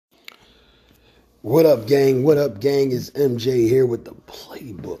What up, gang? What up, gang? It's MJ here with the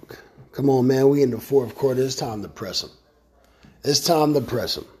playbook. Come on, man. We in the fourth quarter. It's time to press them. It's time to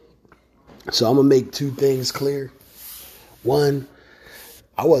press them. So I'm going to make two things clear. One,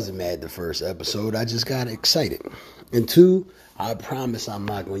 I wasn't mad the first episode. I just got excited. And two, I promise I'm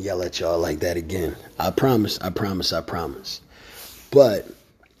not going to yell at y'all like that again. I promise. But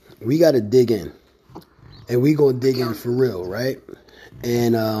we got to dig in. And we going to dig in for real, right?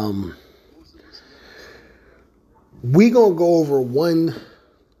 And we going to go over one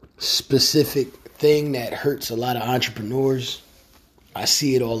specific thing that hurts a lot of entrepreneurs. I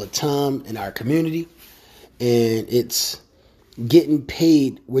see it all the time in our community. And it's getting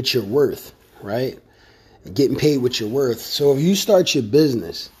paid what you're worth, right? Getting paid what you're worth. So if you start your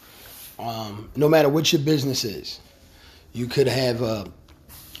business, no matter what your business is, you could have a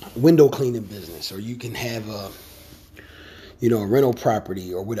window cleaning business, or you can have a rental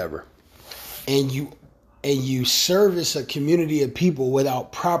property or whatever. And you service a community of people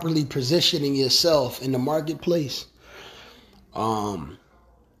without properly positioning yourself in the marketplace.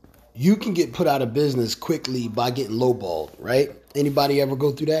 You can get put out of business quickly by getting lowballed, right? Anybody ever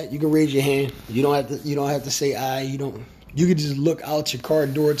go through that? You can raise your hand. You don't have to say I. You can just look out your car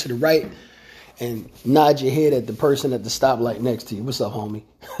door to the right and nod your head at the person at the stoplight next to you. What's up, homie?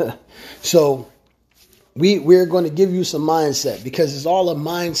 So we're going to give you some mindset, because it's all a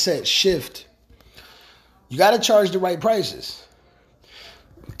mindset shift. You got to charge the right prices.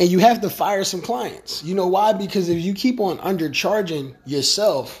 And you have to fire some clients. You know why? Because if you keep on undercharging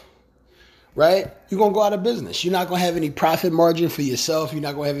yourself, right, you're going to go out of business. You're not going to have any profit margin for yourself. You're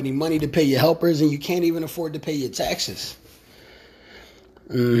not going to have any money to pay your helpers, and you can't even afford to pay your taxes.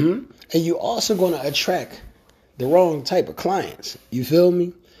 And you're also going to attract the wrong type of clients. You feel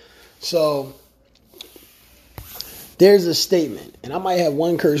me? So there's a statement, and I might have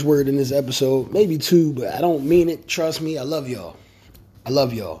one curse word in this episode, maybe two, but I don't mean it. Trust me, I love y'all.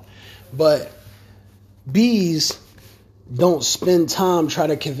 But bees don't spend time trying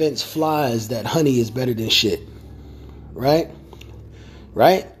to convince flies that honey is better than shit. Right?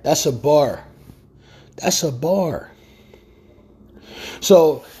 That's a bar.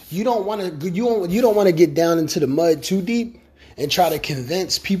 So you don't want to get down into the mud too deep and try to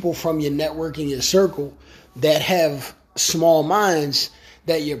convince people from your network and your circle that have small minds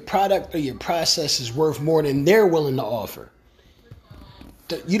that your product or your process is worth more than they're willing to offer.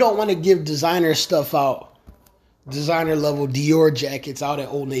 You don't want to give designer stuff out, designer level Dior jackets out at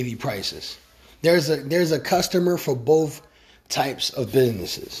Old Navy prices. There's a customer for both types of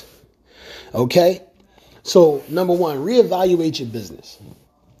businesses. Okay? So, number one, reevaluate your business.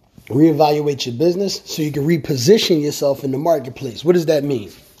 Reevaluate your business so you can reposition yourself in the marketplace. What does that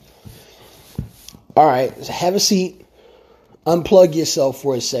mean? All right, have a seat. Unplug yourself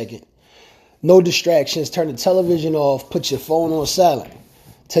for a second. No distractions. Turn the television off. Put your phone on silent.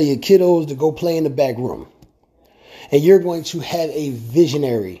 Tell your kiddos to go play in the back room. And you're going to have a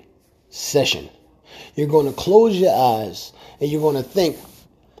visionary session. You're going to close your eyes and you're going to think,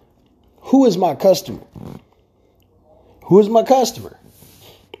 who is my customer? Who is my customer?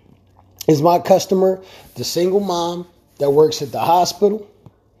 Is my customer the single mom that works at the hospital,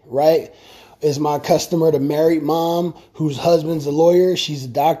 right? Is my customer the married mom whose husband's a lawyer, she's a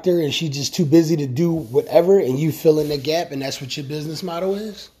doctor, and she's just too busy to do whatever, and you fill in the gap, and that's what your business model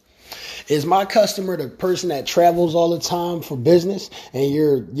is? Is my customer the person that travels all the time for business, and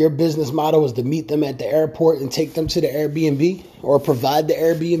your business model is to meet them at the airport and take them to the Airbnb or provide the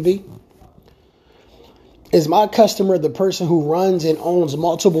Airbnb? Is my customer the person who runs and owns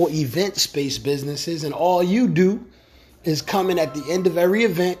multiple event-based businesses, and all you do is come in at the end of every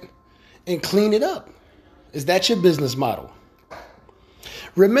event and clean it up? Is that your business model?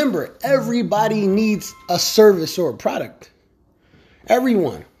 Remember, everybody needs a service or a product.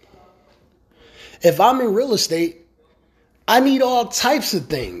 Everyone. If I'm in real estate, I need all types of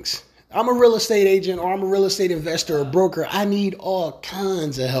things. I'm a real estate agent, or I'm a real estate investor or broker. I need all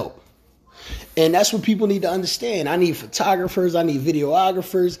kinds of help. And that's what people need to understand. I need photographers. I need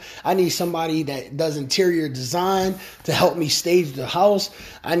videographers. I need somebody that does interior design to help me stage the house.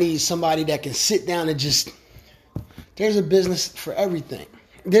 I need somebody that can sit down and there's a business for everything.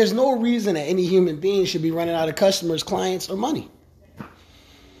 There's no reason that any human being should be running out of customers, clients, or money.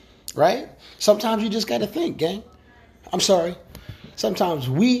 Right? Sometimes you just got to think, gang. I'm sorry. Sometimes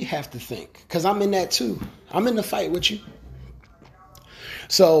we have to think, because I'm in that too. I'm in the fight with you.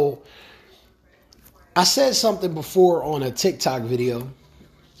 So I said something before on a TikTok video,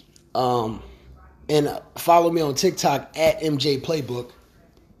 and follow me on TikTok at MJ Playbook.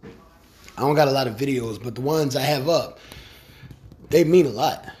 I don't got a lot of videos, but the ones I have up, they mean a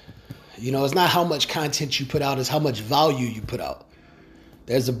lot. You know, it's not how much content you put out, it's how much value you put out.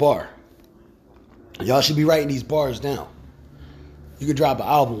 There's a bar. Y'all should be writing these bars down. You could drop an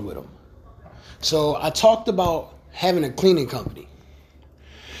album with them. So I talked about having a cleaning company.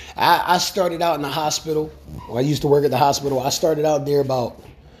 I started out in the hospital. When I used to work at the hospital. I started out there about,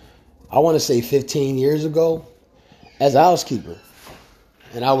 I want to say 15 years ago as a housekeeper.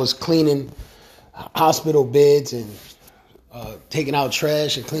 And I was cleaning hospital beds and taking out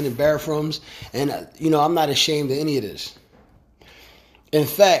trash and cleaning bathrooms. And, I'm not ashamed of any of this. In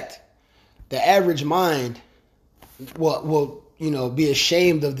fact, the average mind will be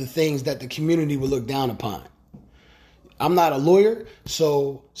ashamed of the things that the community will look down upon. I'm not a lawyer,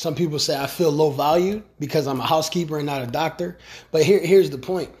 so some people say I feel low value because I'm a housekeeper and not a doctor. But here's the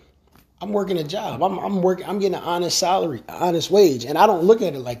point. I'm working a job. I'm getting an honest salary, an honest wage. And I don't look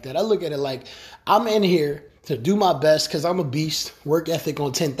at it like that. I look at it like I'm in here to do my best because I'm a beast, work ethic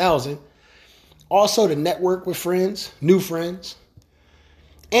on 10,000. Also to network with friends, new friends,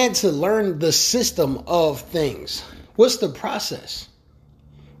 and to learn the system of things. What's the process,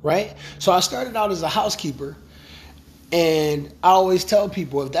 right? So I started out as a housekeeper. And I always tell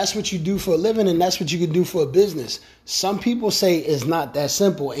people, if that's what you do for a living and that's what you can do for a business, some people say it's not that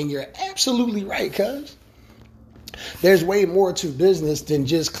simple. And you're absolutely right, cuz there's way more to business than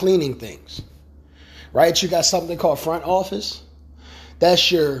just cleaning things, right? You got something called front office. That's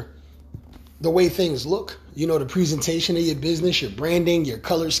the way things look, the presentation of your business, your branding, your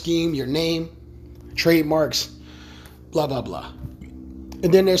color scheme, your name, trademarks, blah, blah, blah.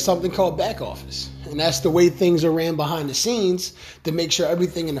 And then there's something called back office. And that's the way things are ran behind the scenes to make sure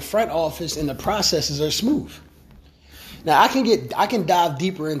everything in the front office and the processes are smooth. Now, I can dive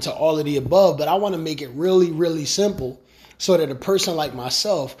deeper into all of the above, but I want to make it really, really simple so that a person like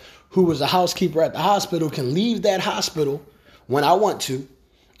myself, who was a housekeeper at the hospital, can leave that hospital when I want to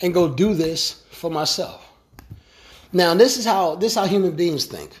and go do this for myself. Now, this is how human beings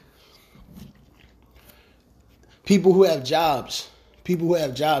think. People who have jobs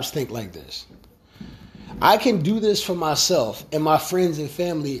think like this. I can do this for myself, and my friends and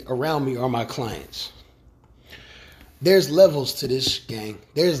family around me are my clients. There's levels to this, gang.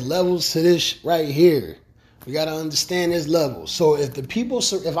 There's levels to this right here. We got to understand there's levels. So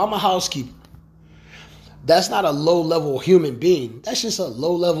if I'm a housekeeper, that's not a low-level human being. That's just a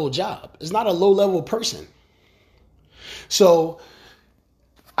low-level job. It's not a low-level person. So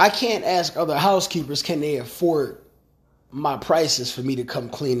I can't ask other housekeepers, can they afford my prices for me to come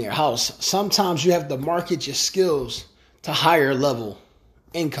clean their house? Sometimes you have to market your skills to higher level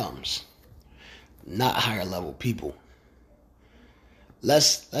incomes, not higher level people.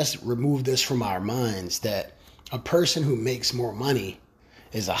 Let's remove this from our minds that a person who makes more money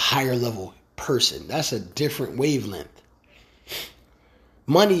is a higher level person. That's a different wavelength.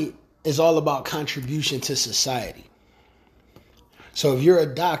 Money is all about contribution to society. So if you're a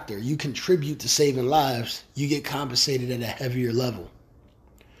doctor, you contribute to saving lives, you get compensated at a heavier level.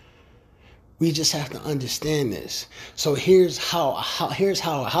 We just have to understand this. So here's how a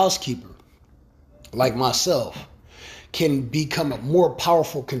housekeeper like myself can become a more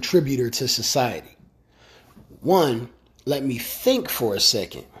powerful contributor to society. One, let me think for a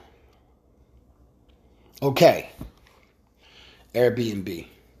second. Okay, Airbnb.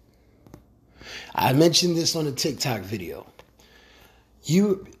 I mentioned this on a TikTok video.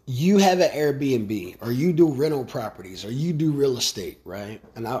 You have an Airbnb, or you do rental properties, or you do real estate, right?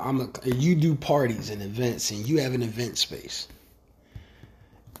 And you do parties and events, and you have an event space.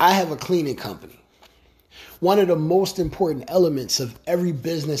 I have a cleaning company. One of the most important elements of every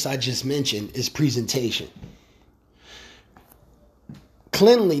business I just mentioned is presentation.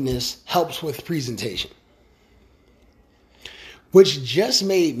 Cleanliness helps with presentation, which just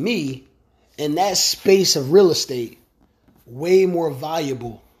made me, in that space of real estate, way more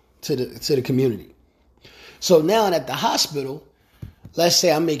valuable to the community. So now at the hospital, let's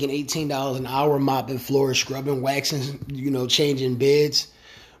say I'm making $18 an hour mopping floors, scrubbing, waxing, changing beds.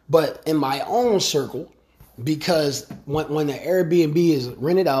 But in my own circle, because when the Airbnb is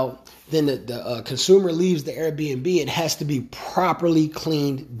rented out, then the consumer leaves the Airbnb, it has to be properly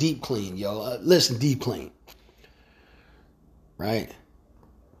cleaned, deep clean, deep clean. Right?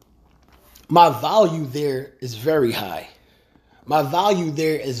 My value there is very high. At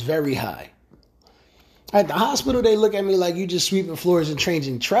the hospital, they look at me like you just sweeping floors and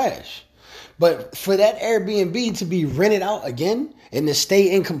changing trash. But for that Airbnb to be rented out again and to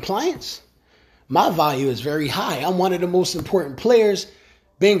stay in compliance, my value is very high. I'm one of the most important players.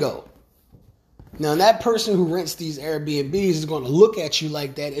 Bingo. Now, that person who rents these Airbnbs is going to look at you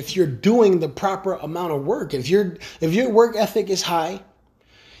like that if you're doing the proper amount of work. If your work ethic is high,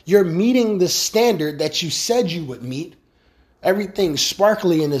 You're meeting the standard that you said you would meet. Everything's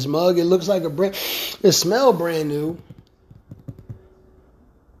sparkly in this mug. It looks like it smells brand new.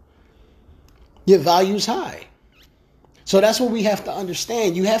 Your value's high. So that's what we have to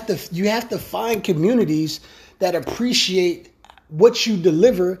understand. You have to find communities that appreciate what you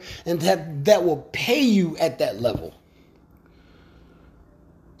deliver and that will pay you at that level.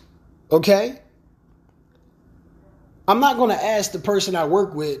 Okay? I'm not going to ask the person I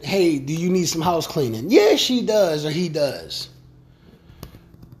work with, hey, do you need some house cleaning? Yeah, she does or he does.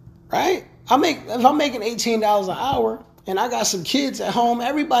 Right? If I'm making $18 an hour and I got some kids at home,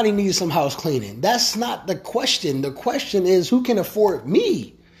 everybody needs some house cleaning. That's not the question. The question is who can afford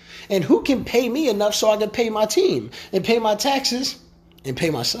me and who can pay me enough so I can pay my team and pay my taxes and pay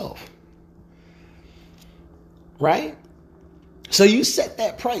myself. Right? So you set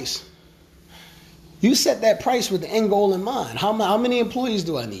that price. You set that price with the end goal in mind. How many employees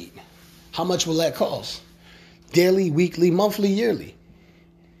do I need? How much will that cost? Daily, weekly, monthly, yearly.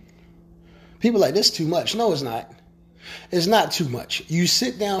 People are like, this is too much. No, it's not. It's not too much. You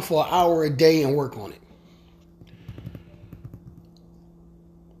sit down for an hour a day and work on it.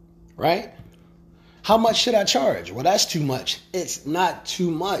 Right? How much should I charge? Well, that's too much. It's not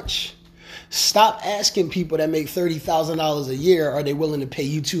too much. Stop asking people that make $30,000 a year, are they willing to pay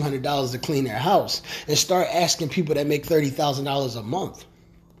you $200 to clean their house? And start asking people that make $30,000 a month.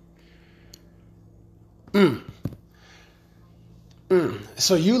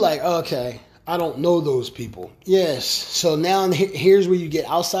 So you like, okay, I don't know those people. Yes. So now here's where you get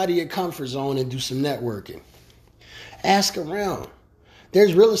outside of your comfort zone and do some networking. Ask around.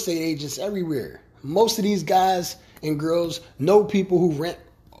 There's real estate agents everywhere. Most of these guys and girls know people who rent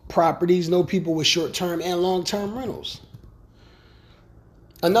properties, know people with short-term and long-term rentals.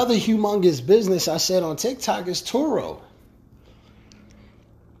 Another humongous business I said on TikTok is Turo.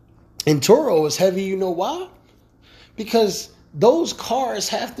 And Turo is heavy, you know why? Because those cars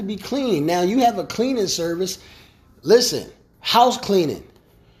have to be cleaned. Now you have a cleaning service. Listen, house cleaning.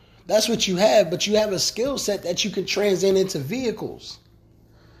 That's what you have, but you have a skill set that you can translate into vehicles.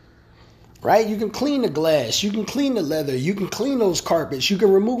 Right? You can clean the glass. You can clean the leather. You can clean those carpets. You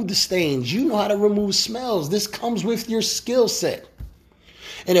can remove the stains. You know how to remove smells. This comes with your skill set.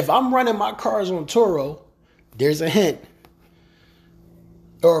 And if I'm running my cars on Turo, there's a hint.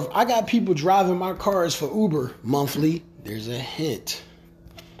 Or if I got people driving my cars for Uber monthly, there's a hint.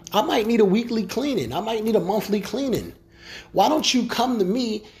 I might need a weekly cleaning. I might need a monthly cleaning. Why don't you come to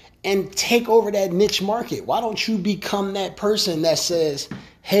me and take over that niche market? Why don't you become that person that says,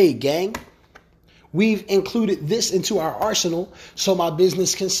 hey, gang, we've included this into our arsenal so my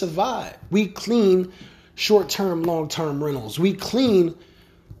business can survive. We clean short-term, long-term rentals. We clean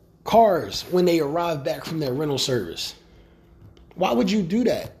cars when they arrive back from their rental service. Why would you do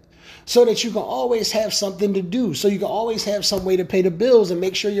that? So that you can always have something to do. So you can always have some way to pay the bills and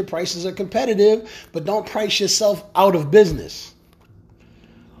make sure your prices are competitive, but don't price yourself out of business.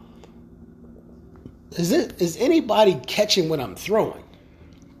 Is anybody catching what I'm throwing?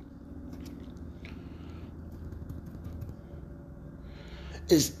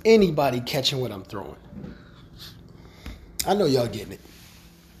 Is anybody catching what I'm throwing? I know y'all getting it.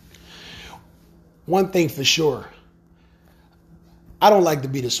 One thing for sure, I don't like to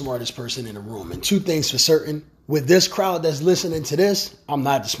be the smartest person in the room. And two things for certain, with this crowd that's listening to this, I'm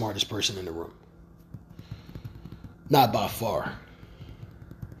not the smartest person in the room. Not by far.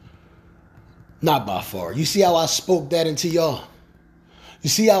 Not by far. You see how I spoke that into y'all? You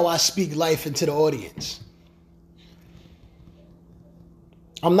see how I speak life into the audience?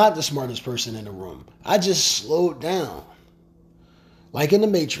 I'm not the smartest person in the room. I just slowed down. Like in the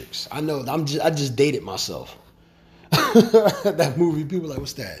Matrix. I know, I just dated myself. That movie, people like,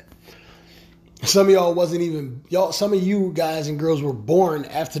 what's that? Some of y'all wasn't even, some of you guys and girls were born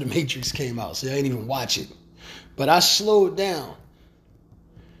after the Matrix came out, so y'all ain't even watch it. But I slowed down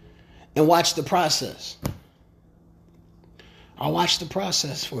and watched the process. I watched the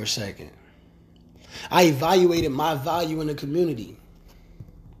process for a second. I evaluated my value in the community.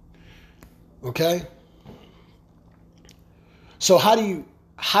 Okay? So how do you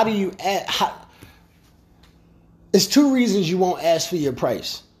it's two reasons you won't ask for your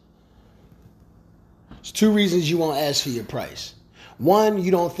price. There's two reasons you won't ask for your price. One,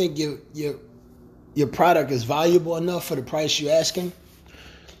 you don't think your product is valuable enough for the price you're asking.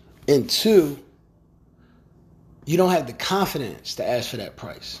 And two, you don't have the confidence to ask for that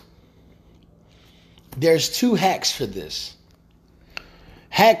price. There's two hacks for this.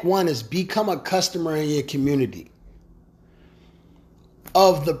 Hack one is become a customer in your community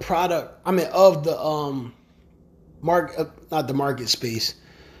of the product. Of the market, not the market space,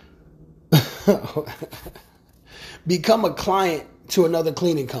 Become a client to another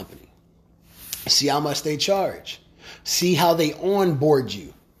cleaning company. See how much they charge. See how they onboard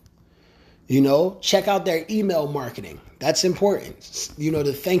you. Check out their email marketing. That's important.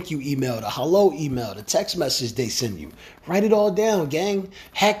 The thank you email, the hello email, the text message they send you. Write it all down, gang.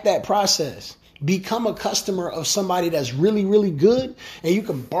 Hack that process. Become a customer of somebody that's really, really good, and you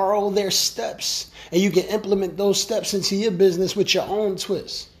can borrow their steps, and you can implement those steps into your business with your own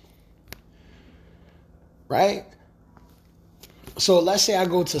twist. Right? So let's say I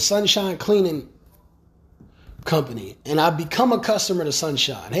go to Sunshine Cleaning Company, and I become a customer to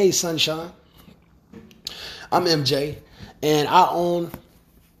Sunshine. Hey, Sunshine. I'm MJ, and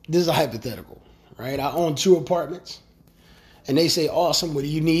this is a hypothetical, right? I own 2 apartments. And they say, awesome, what do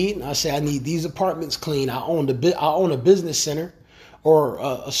you need? And I say, I need these apartments clean. I own a business center or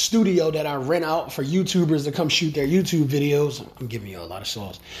a studio that I rent out for YouTubers to come shoot their YouTube videos. I'm giving you a lot of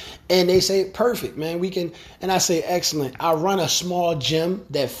sauce. And they say, perfect, man, we can. And I say, excellent. I run a small gym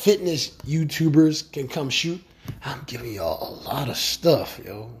that fitness YouTubers can come shoot. I'm giving y'all a lot of stuff,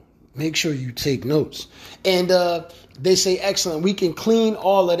 yo. Make sure you take notes. And they say, excellent, we can clean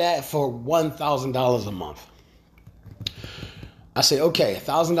all of that for $1,000 a month. I say, okay,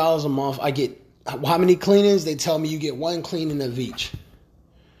 $1,000 a month. I get how many cleanings? They tell me you get 1 cleaning of each.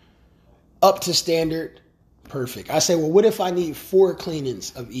 Up to standard, perfect. I say, well, what if I need 4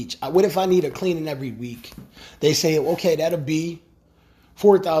 cleanings of each? What if I need a cleaning every week? They say, okay, that'll be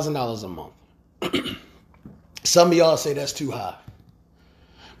 $4,000 a month. Some of y'all say that's too high.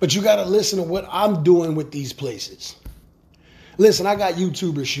 But you got to listen to what I'm doing with these places. Listen, I got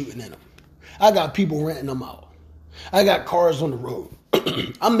YouTubers shooting in them. I got people renting them out. I got cars on the road.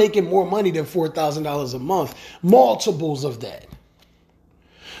 I'm making more money than $4,000 a month. Multiples of that.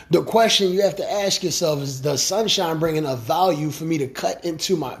 The question you have to ask yourself is, does Sunshine bring enough value for me to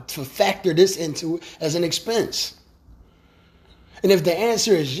to factor this into as an expense? And if the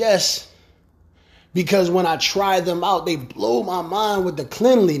answer is yes, because when I try them out, they blow my mind with the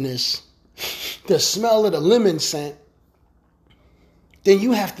cleanliness, the smell of the lemon scent, then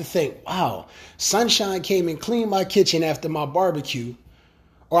you have to think, wow, Sunshine came and cleaned my kitchen after my barbecue,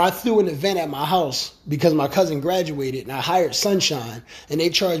 or I threw an event at my house because my cousin graduated and I hired Sunshine and they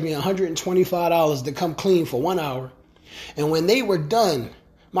charged me $125 to come clean for 1 hour. And when they were done,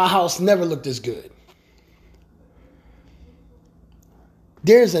 my house never looked as good.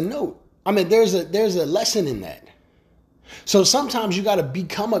 There's a note. There's a lesson in that. So sometimes you got to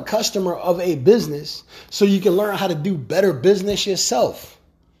become a customer of a business so you can learn how to do better business yourself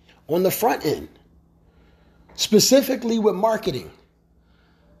on the front end, specifically with marketing.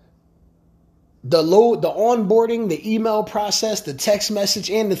 The onboarding, the email process, the text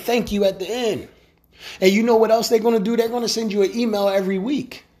message, and the thank you at the end. And you know what else they're going to do? They're going to send you an email every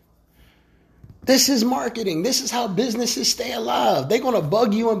week. This is marketing. This is how businesses stay alive. They're going to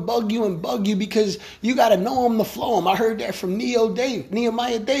bug you and bug you and bug you because you got to know them to flow them. I heard that from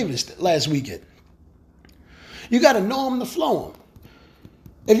Nehemiah Davis last weekend. You got to know them to flow them.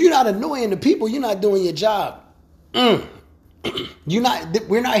 If you're not annoying the people, you're not doing your job. We're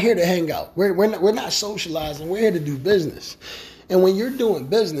not here to hang out. We're not socializing. We're here to do business. And when you're doing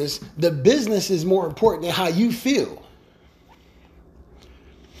business, the business is more important than how you feel.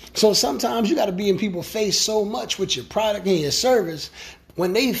 So sometimes you got to be in people's face so much with your product and your service.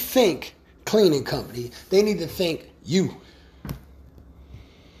 When they think cleaning company, they need to think you.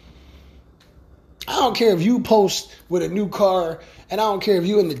 I don't care if you post with a new car, and I don't care if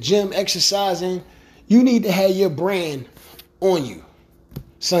you're in the gym exercising. You need to have your brand on you.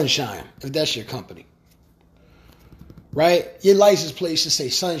 Sunshine, if that's your company. Right? Your license plate should say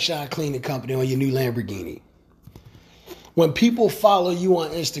Sunshine Cleaning Company on your new Lamborghini. When people follow you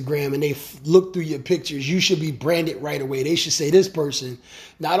on Instagram and they look through your pictures, you should be branded right away. They should say this person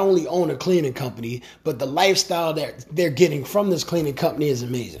not only own a cleaning company, but the lifestyle that they're getting from this cleaning company is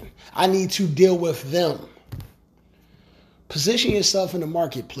amazing. I need to deal with them. Position yourself in the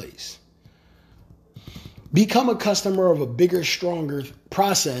marketplace. Become a customer of a bigger, stronger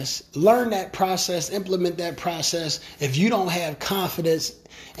process. Learn that process, implement that process. If you don't have confidence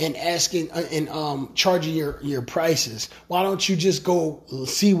in asking and charging your prices, why don't you just go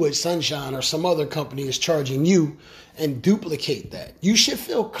see what Sunshine or some other company is charging you and duplicate that? You should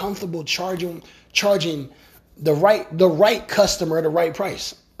feel comfortable charging the right customer the right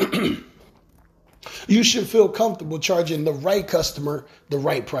price. You should feel comfortable charging the right customer the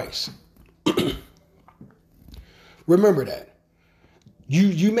right price. Remember that.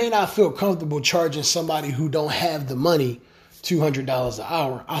 You may not feel comfortable charging somebody who don't have the money $200 an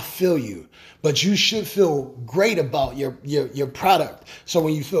hour. I feel you. But you should feel great about your product. So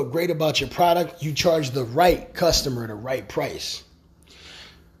when you feel great about your product, you charge the right customer the right price.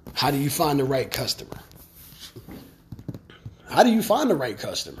 How do you find the right customer? How do you find the right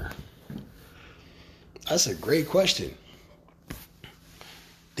customer? That's a great question.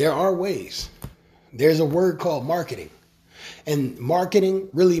 There are ways. There's a word called marketing. And marketing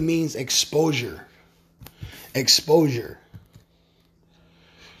really means exposure. Exposure.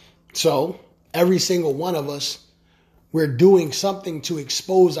 So every single one of us, we're doing something to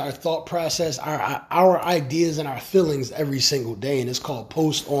expose our thought process, our ideas and our feelings every single day. And it's called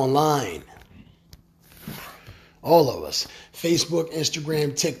post online. All of us. Facebook,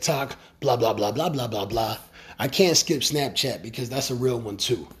 Instagram, TikTok, blah, blah, blah, blah, blah, blah, blah. I can't skip Snapchat because that's a real one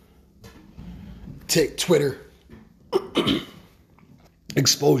too. Twitter.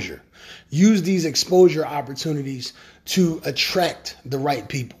 Exposure. Use these exposure opportunities to attract the right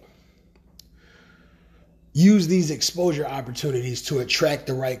people. Use these exposure opportunities to attract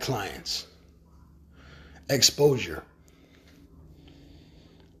the right clients. Exposure.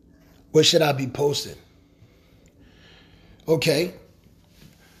 What should I be posting? Okay.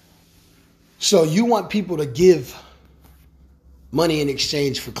 So you want people to give money in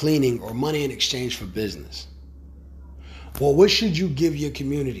exchange for cleaning or money in exchange for business. Well, what should you give your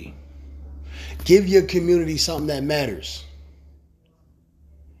community? Give your community something that matters.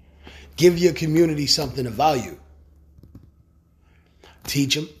 Give your community something of value.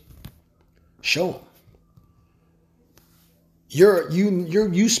 Teach them. Show them.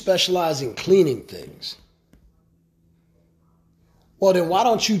 You specialize in cleaning things. Well, then why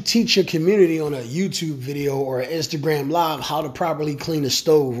don't you teach your community on a YouTube video or an Instagram Live how to properly clean a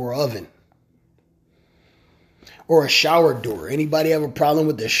stove or oven? Or a shower door. Anybody have a problem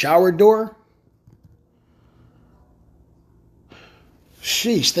with the shower door?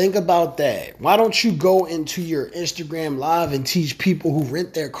 Sheesh, think about that. Why don't you go into your Instagram Live and teach people who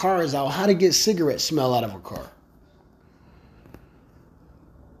rent their cars out how to get cigarette smell out of a car?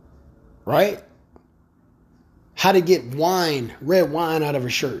 Right? How to get red wine out of a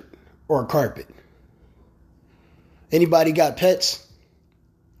shirt or a carpet. Anybody got pets?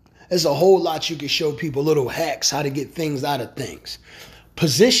 There's a whole lot you can show people, little hacks, how to get things out of things.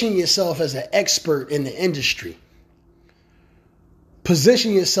 Position yourself as an expert in the industry.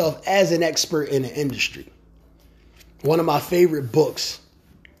 Position yourself as an expert in the industry. One of my favorite books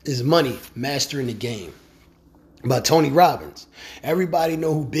is Money, Mastering the Game by Tony Robbins. Everybody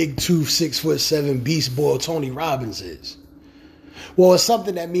know who big tooth, 6'7" beast boy Tony Robbins is. Well, it's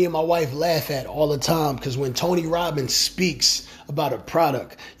something that me and my wife laugh at all the time because when Tony Robbins speaks about a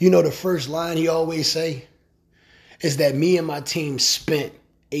product, you know the first line he always say is that me and my team spent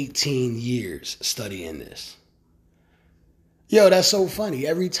 18 years studying this. Yo, that's so funny.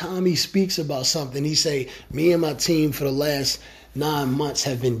 Every time he speaks about something, he say, me and my team for the last 9 months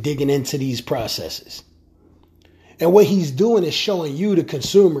have been digging into these processes. And what he's doing is showing you, the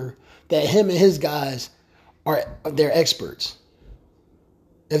consumer, that him and his guys they're experts.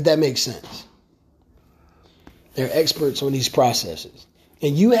 If that makes sense. They're experts on these processes.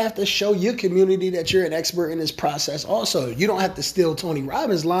 And you have to show your community that you're an expert in this process also. You don't have to steal Tony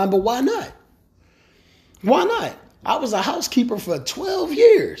Robbins' line, but why not? Why not? I was a housekeeper for 12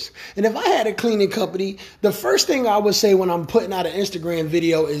 years. And if I had a cleaning company, the first thing I would say when I'm putting out an Instagram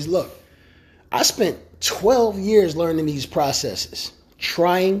video is, look, I spent 12 years learning these processes.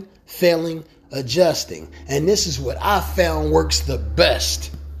 Trying, failing, adjusting. And this is what I found works the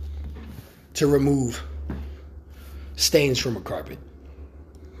best to remove stains from a carpet.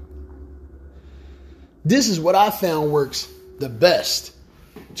 This is what I found works the best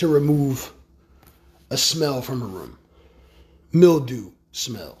to remove a smell from a room. Mildew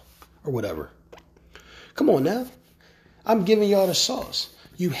smell or whatever. Come on now. I'm giving y'all the sauce.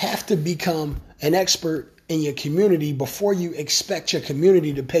 You have to become an expert in your community before you expect your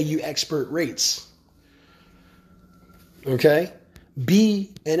community to pay you expert rates. Okay?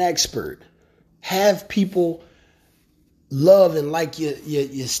 Be an expert. Have people love and like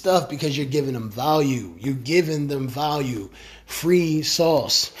your stuff because you're giving them value. You're giving them value. Free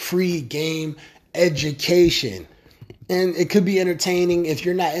sauce, free game, education. And it could be entertaining. If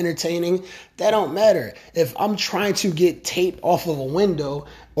you're not entertaining, that don't matter. If I'm trying to get tape off of a window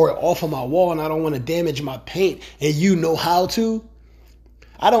or off of my wall and I don't want to damage my paint and you know how to,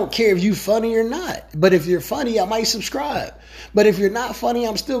 I don't care if you funny or not. But if you're funny, I might subscribe. But if you're not funny,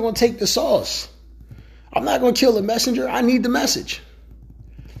 I'm still going to take the sauce. I'm not going to kill the messenger. I need the message.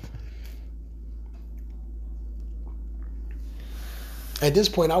 At this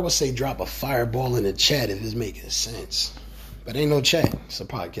point, I would say drop a fireball in the chat if it's making sense. But ain't no chat. It's a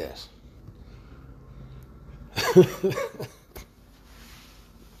podcast.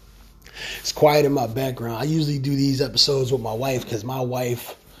 It's quiet in my background. I usually do these episodes with my wife because my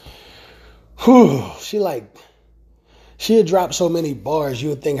wife, she had dropped so many bars you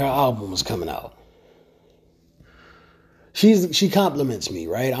would think her album was coming out. She compliments me,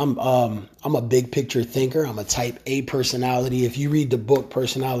 right? I'm a big picture thinker. I'm a type A personality. If you read the book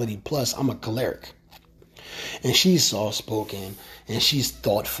Personality Plus, I'm a choleric. And she's soft spoken and she's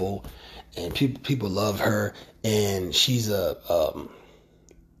thoughtful and people love her, and she's a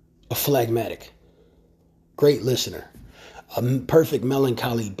phlegmatic, great listener, a perfect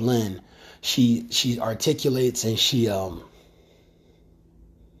melancholy blend. She articulates and she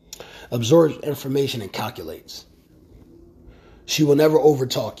absorbs information and calculates. She will never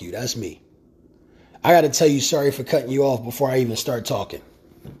overtalk you. That's me. I got to tell you sorry for cutting you off before I even start talking.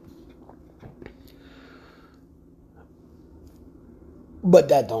 But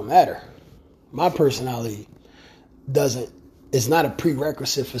that don't matter. My personality is not a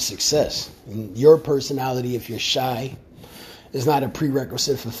prerequisite for success. And your personality, if you're shy, is not a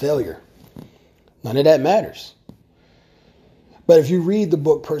prerequisite for failure. None of that matters. But if you read the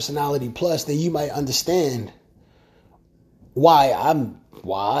book Personality Plus, then you might understand why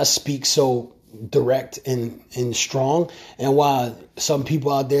I speak so direct and strong, and why some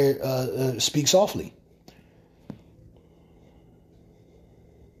people out there speak softly.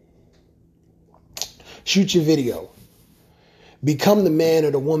 Shoot your video. Become the man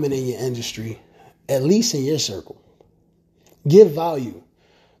or the woman in your industry, at least in your circle. Give value,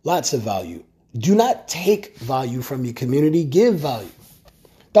 lots of value. Do not take value from your community. Give value.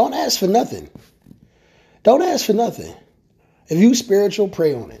 Don't ask for nothing. Don't ask for nothing. If you spiritual,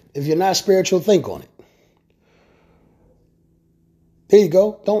 pray on it. If you're not spiritual, think on it. There you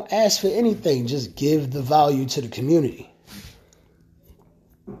go. Don't ask for anything. Just give the value to the community.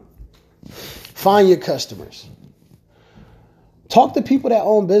 Find your customers. Talk to people that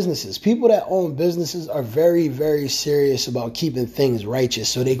own businesses. People that own businesses are very, very serious about keeping things righteous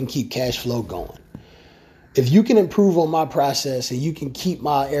so they can keep cash flow going. If you can improve on my process and you can keep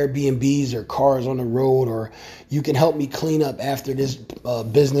my Airbnbs or cars on the road, or you can help me clean up after this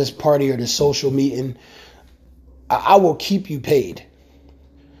business party or this social meeting, I will keep you paid.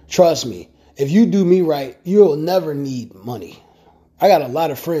 Trust me. If you do me right, you'll never need money. I got a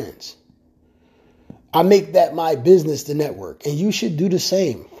lot of friends. I make that my business to network, and you should do the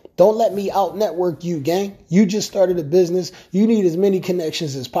same. Don't let me out network you, gang. You just started a business. You need as many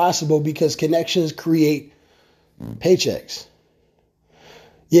connections as possible because connections create paychecks.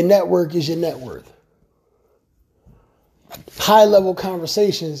 Your network is your net worth. High level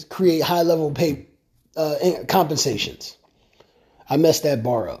conversations create high level pay compensations. I messed that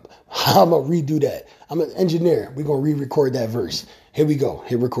bar up. I'm going to redo that. I'm an engineer. We're going to re-record that verse. Here we go.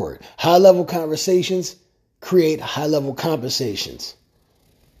 Hit record. High level conversations create high level compensations.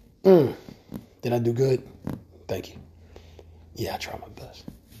 Did I do good? Thank you. Yeah, I try my best.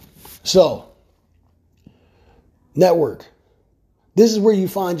 So, network. This is where you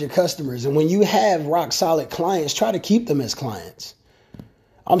find your customers. And when you have rock solid clients, try to keep them as clients.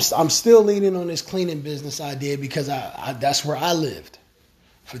 I'm still leaning on this cleaning business idea because I that's where I lived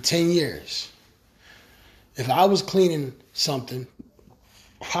for 10 years. If I was cleaning something,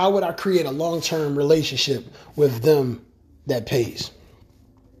 how would I create a long-term relationship with them that pays?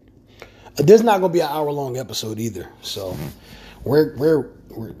 This is not going to be an hour-long episode either. So we're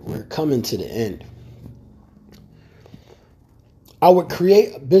coming to the end. I would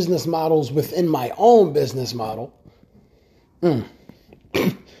create business models within my own business model.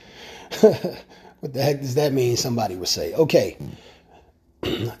 What the heck does that mean? Somebody would say. Okay,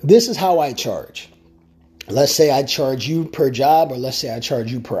 this is how I charge. Let's say I charge you per job, or let's say I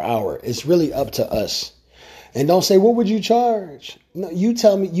charge you per hour. It's really up to us. And don't say, what would you charge? No, you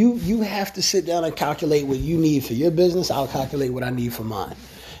tell me. You have to sit down and calculate what you need for your business. I'll calculate what I need for mine.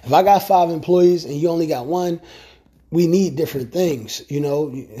 If I got 5 employees and you only got 1, we need different things.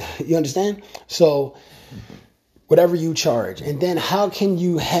 You understand? So whatever you charge. And then how can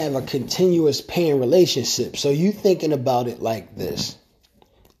you have a continuous paying relationship? So you thinking about it like this.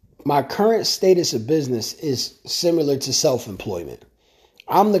 My current status of business is similar to self-employment.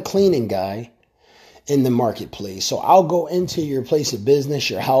 I'm the cleaning guy in the marketplace. So I'll go into your place of business,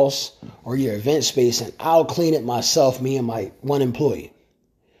 your house, or your event space, and I'll clean it myself, me and my 1 employee.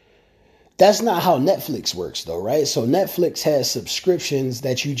 That's not how Netflix works though, right? So Netflix has subscriptions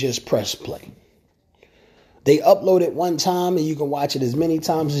that you just press play. They upload it one time and you can watch it as many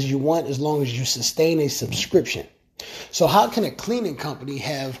times as you want as long as you sustain a subscription. So how can a cleaning company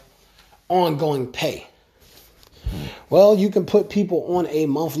have ongoing pay? Well, you can put people on a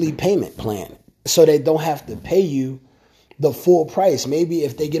monthly payment plan so they don't have to pay you the full price. Maybe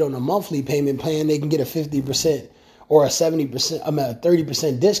if they get on a monthly payment plan, they can get a 50% or a 70%, a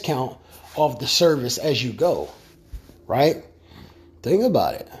 30% discount off the service as you go, right? Think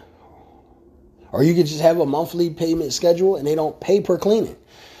about it. Or you could just have a monthly payment schedule and they don't pay per cleaning.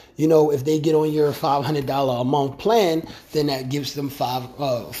 You know, if they get on your $500 a month plan, then that gives them 4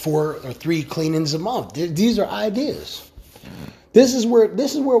 or 3 cleanings a month. These are ideas. This is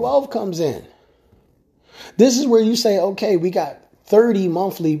where wealth comes in. This is where you say, okay, we got 30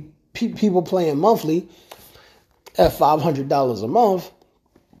 monthly people playing monthly at $500 a month.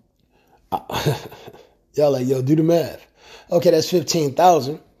 Y'all like, yo, do the math. Okay, that's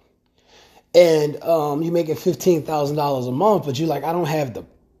 $15,000. And you making $15,000 a month, but you're like, I don't have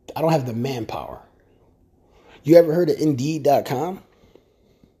the manpower. You ever heard of Indeed.com?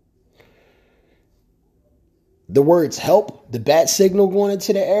 The words help, the bat signal going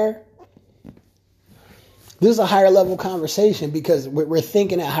into the air. This is a higher level conversation because we're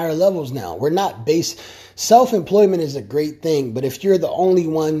thinking at higher levels now. We're not self-employment is a great thing, but if you're the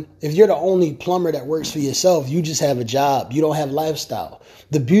only plumber that works for yourself, you just have a job. You don't have lifestyle.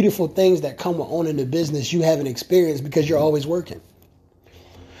 The beautiful things that come with owning a business, you haven't experienced because you're always working.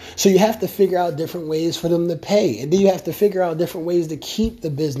 So you have to figure out different ways for them to pay. And then you have to figure out different ways to keep the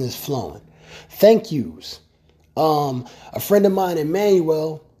business flowing. Thank yous. A friend of mine,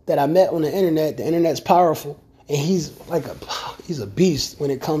 Emmanuel, that I met on the internet. The internet's powerful, and he's a beast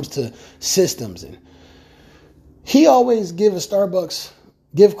when it comes to systems. And he always give a Starbucks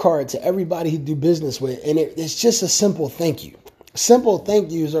gift card to everybody he do business with, and it's just a simple thank you. Simple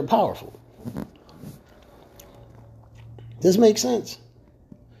thank yous are powerful. This makes sense,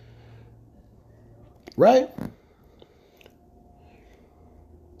 right?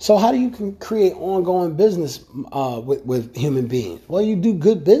 So how do you create ongoing business with human beings? Well, you do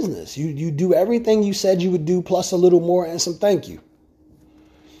good business. You do everything you said you would do, plus a little more and some thank you.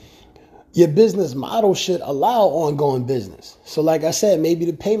 Your business model should allow ongoing business. So like I said, maybe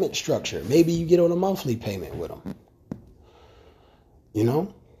the payment structure. Maybe you get on a monthly payment with them. You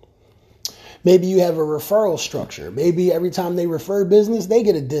know? Maybe you have a referral structure. Maybe every time they refer business, they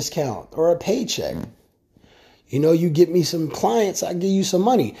get a discount or a paycheck. You know, you get me some clients, I give you some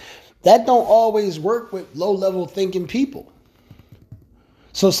money. That don't always work with low-level thinking people.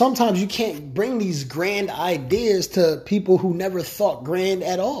 So sometimes you can't bring these grand ideas to people who never thought grand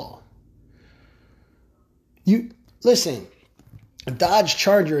at all. Listen, a Dodge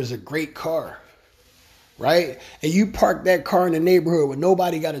Charger is a great car, right? And you park that car in the neighborhood where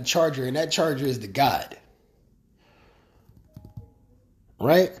nobody got a Charger, and that Charger is the God.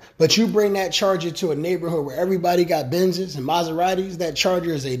 Right? But you bring that Charger to a neighborhood where everybody got Benzes and Maseratis, that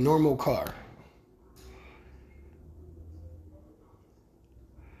Charger is a normal car.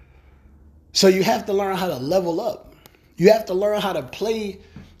 So you have to learn how to level up. You have to learn how to play.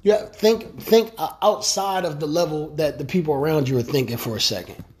 You have to think outside of the level that the people around you are thinking for a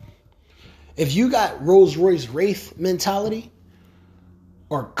second. If you got Rolls-Royce Wraith mentality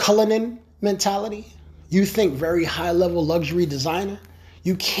or Cullinan mentality, you think very high-level luxury designer,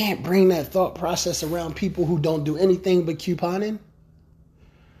 you can't bring that thought process around people who don't do anything but couponing.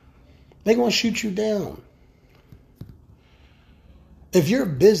 They're going to shoot you down. If your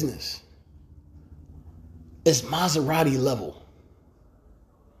business is Maserati level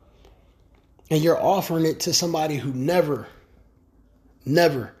and you're offering it to somebody who never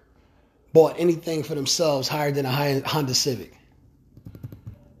bought anything for themselves higher than a Honda Civic,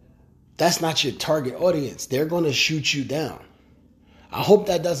 that's not your target audience. They're going to shoot you down. I hope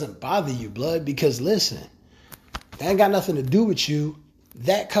that doesn't bother you, blood, because listen, that ain't got nothing to do with you.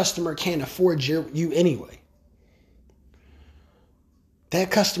 That customer can't afford you anyway.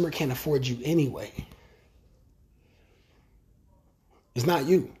 That customer can't afford you anyway. It's not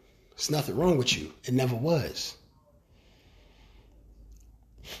you. There's nothing wrong with you. It never was.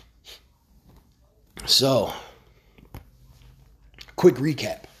 So, quick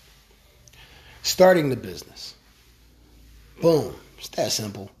recap. Starting the business. Boom. It's that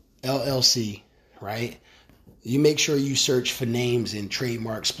simple. LLC, right? You make sure you search for names and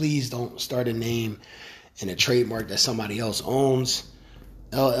trademarks. Please don't start a name and a trademark that somebody else owns.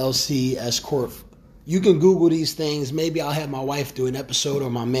 LLC, S Corp. You can Google these things. Maybe I'll have my wife do an episode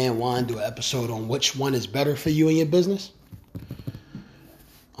or my man Juan do an episode on which one is better for you and your business.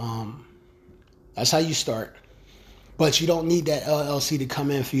 That's how you start. But you don't need that LLC to come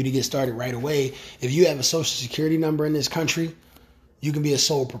in for you to get started right away. If you have a social security number in this country, you can be a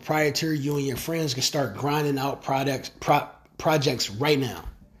sole proprietor. You and your friends can start grinding out projects right now.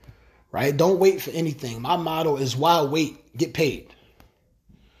 right? Don't wait for anything. My motto is why wait? Get paid,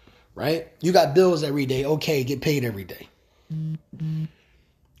 right? You got bills every day. Okay, get paid every day.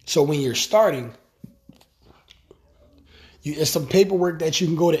 So when you're starting, it's some paperwork that you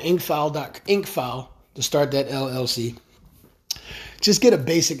can go to Inkfile to start that LLC. Just get a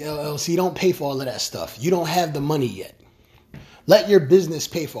basic LLC. Don't pay for all of that stuff. You don't have the money yet. Let your business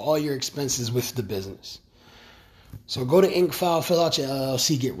pay for all your expenses with the business. So go to Inkfile, fill out your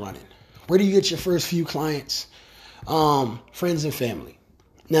LLC, get running. Where do you get your first few clients? Friends and family.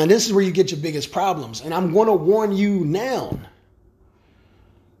 Now, this is where you get your biggest problems. And I'm going to warn you now.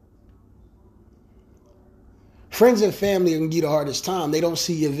 Friends and family are going to give you the hardest time. They don't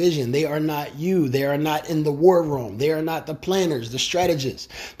see your vision. They are not you. They are not in the war room. They are not the planners, the strategists.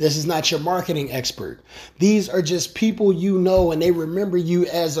 This is not your marketing expert. These are just people you know, and they remember you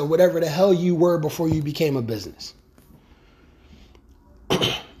as a whatever the hell you were before you became a business.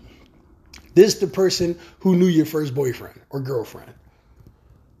 This is the person who knew your first boyfriend or girlfriend.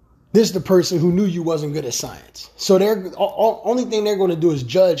 This is the person who knew you wasn't good at science. So they're only thing they're going to do is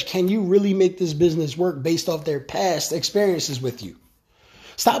judge, can you really make this business work based off their past experiences with you?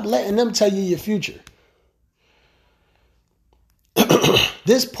 Stop letting them tell you your future.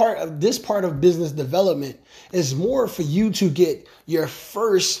 This part of business development is more for you to get your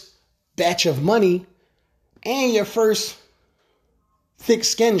first batch of money and your first thick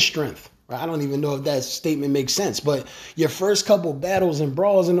skin strength. I don't even know if that statement makes sense, but your first couple battles and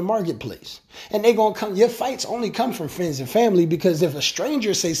brawls in the marketplace. And they're going to come, your fights only come from friends and family, because if a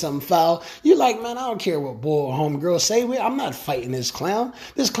stranger say something foul, you're like, man, I don't care what boy or homegirl say. I'm not fighting this clown.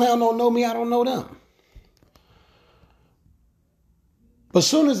 This clown don't know me. I don't know them. But as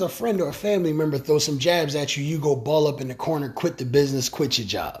soon as a friend or a family member throws some jabs at you, you go ball up in the corner, quit the business, quit your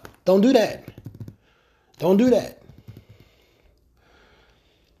job. Don't do that. Don't do that.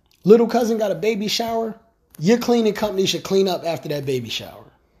 Little cousin got a baby shower. Your cleaning company should clean up after that baby shower.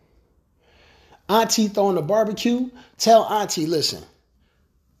 Auntie throwing a barbecue. Tell auntie, listen,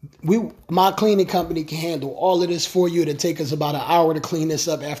 my cleaning company can handle all of this for you. It'll take us about an hour to clean this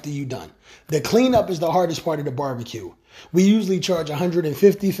up after you're done. The cleanup is the hardest part of the barbecue. We usually charge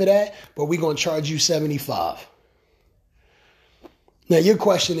 $150 for that, but we're going to charge you $75. Now, your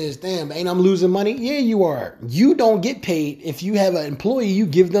question is, damn, ain't I'm losing money? Yeah, you are. You don't get paid. If you have an employee, you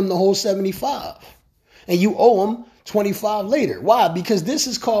give them the whole $75. And you owe them $25 later. Why? Because this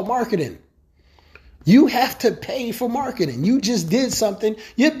is called marketing. You have to pay for marketing. You just did something.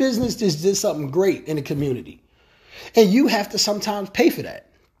 Your business just did something great in the community. And you have to sometimes pay for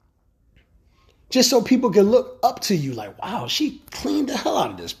that. Just so people can look up to you like, wow, she cleaned the hell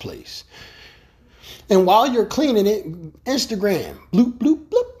out of this place. And while you're cleaning it, Instagram, bloop, bloop,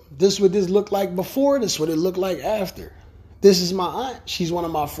 bloop. This is what this looked like before. This is what it looked like after. This is my aunt. She's one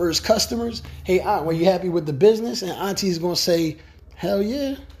of my first customers. Hey, aunt, were you happy with the business? And auntie's going to say, hell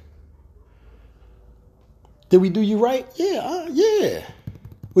yeah. Did we do you right? Yeah, yeah.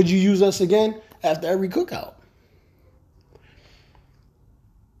 Would you use us again after every cookout?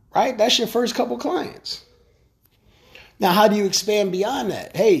 Right? That's your first couple clients. Now, how do you expand beyond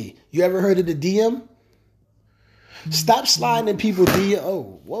that? Hey, you ever heard of the DM? Stop sliding in people DM.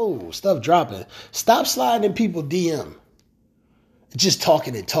 Oh, whoa, stuff dropping. Stop sliding in people DM. Just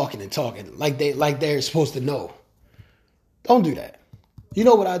talking and talking and talking like they're supposed to know. Don't do that. You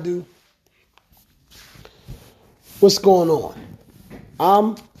know what I do? What's going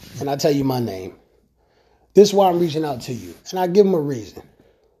on? And I tell you my name. This is why I'm reaching out to you. And I give them a reason.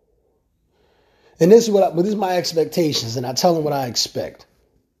 And this is my expectations, and I tell them what I expect.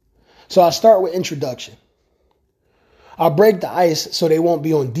 So I start with introduction. I break the ice so they won't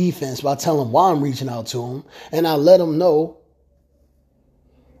be on defense by telling them why I'm reaching out to them, and I let them know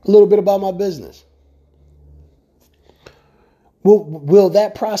a little bit about my business. Will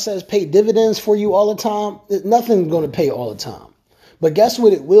that process pay dividends for you all the time? Nothing's going to pay all the time. But guess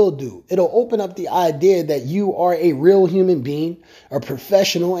what it will do? It'll open up the idea that you are a real human being, a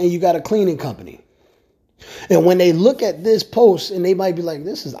professional, and you got a cleaning company. And when they look at this post and they might be like,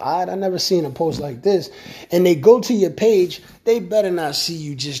 this is odd. I never seen a post like this. And they go to your page, they better not see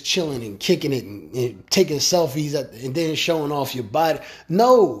you just chilling and kicking it and taking selfies and then showing off your body.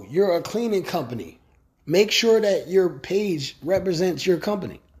 No, you're a cleaning company. Make sure that your page represents your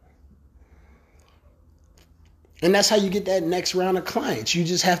company. And that's how you get that next round of clients. You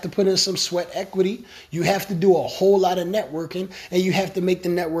just have to put in some sweat equity. You have to do a whole lot of networking, and you have to make the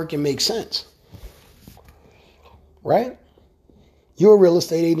networking make sense. Right? You're a real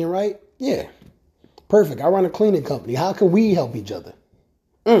estate agent, right? Yeah. Perfect. I run a cleaning company. How can we help each other?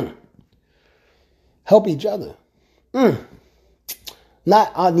 Help each other.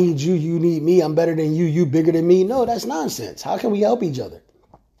 Not I need you, you need me, I'm better than you bigger than me. No, that's nonsense. How can we help each other?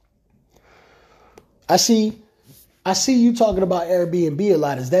 I see you talking about Airbnb a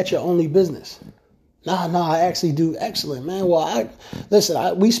lot. Is that your only business? No, I actually do. Excellent, man. Well,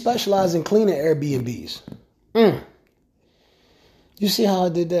 we specialize in cleaning Airbnbs. You see how I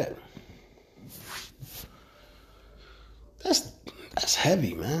did that? That's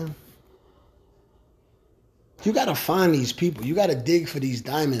heavy, man. You got to find these people. You got to dig for these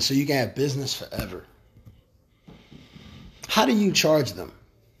diamonds so you can have business forever. How do you charge them?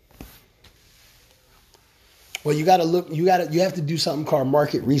 Well, you have to do something called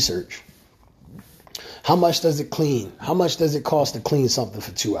market research. How much does it clean? How much does it cost to clean something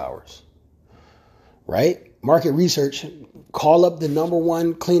for 2 hours? Right? Market research. Call up the number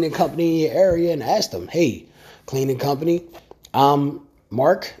one cleaning company in your area and ask them, hey, cleaning company, I'm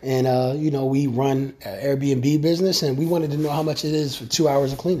Mark, and we run an Airbnb business, and we wanted to know how much it is for 2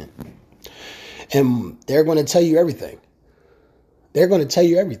 hours of cleaning. And they're going to tell you everything. They're going to tell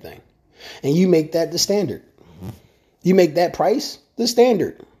you everything. And you make that the standard. You make that price the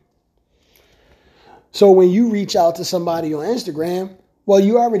standard. So when you reach out to somebody on Instagram, well,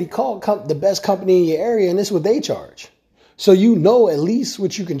 you already called the best company in your area, and this is what they charge. So you know at least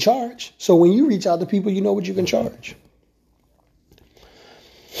what you can charge. So when you reach out to people, you know what you can charge.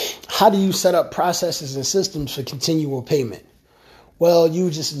 How do you set up processes and systems for continual payment? Well, you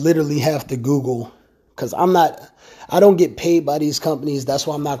just literally have to Google, because I don't get paid by these companies. That's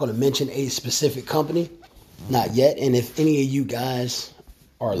why I'm not going to mention a specific company. Not yet. And if any of you guys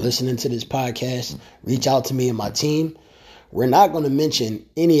are listening to this podcast, reach out to me and my team. We're not going to mention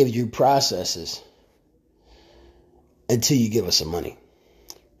any of your processes until you give us some money.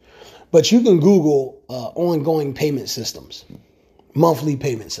 But you can Google ongoing payment systems, monthly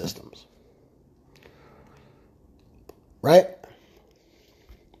payment systems. Right?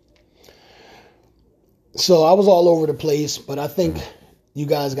 So I was all over the place, but I think you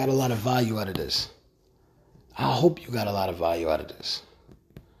guys got a lot of value out of this. I hope you got a lot of value out of this.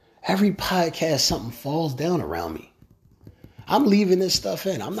 Every podcast, something falls down around me. I'm leaving this stuff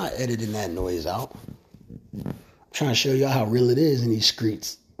in. I'm not editing that noise out. I'm trying to show y'all how real it is in these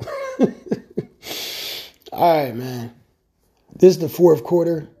streets. All right, man. This is the fourth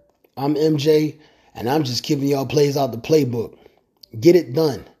quarter. I'm MJ, and I'm just giving y'all plays out the playbook. Get it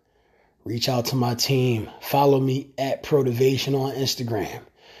done. Reach out to my team. Follow me at Protivation on Instagram,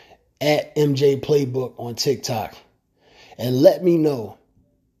 at MJ Playbook on TikTok, and let me know,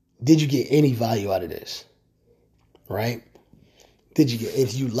 did you get any value out of this? Right?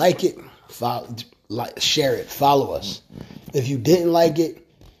 If you like it, share it, follow us. If you didn't like it,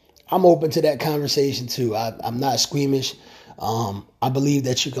 I'm open to that conversation too. I'm not squeamish. I believe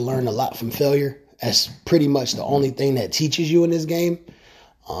that you can learn a lot from failure. That's pretty much the only thing that teaches you in this game.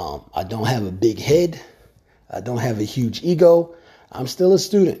 I don't have a big head. I don't have a huge ego. I'm still a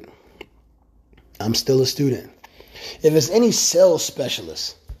student. If it's any sales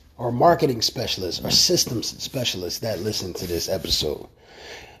specialists or marketing specialists or systems specialists that listen to this episode,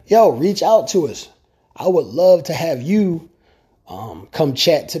 reach out to us. I would love to have you come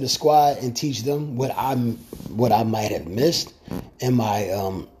chat to the squad and teach them what I might have missed in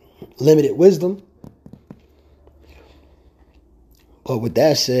my limited wisdom. But with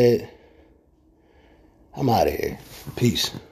that said, I'm out of here. Peace.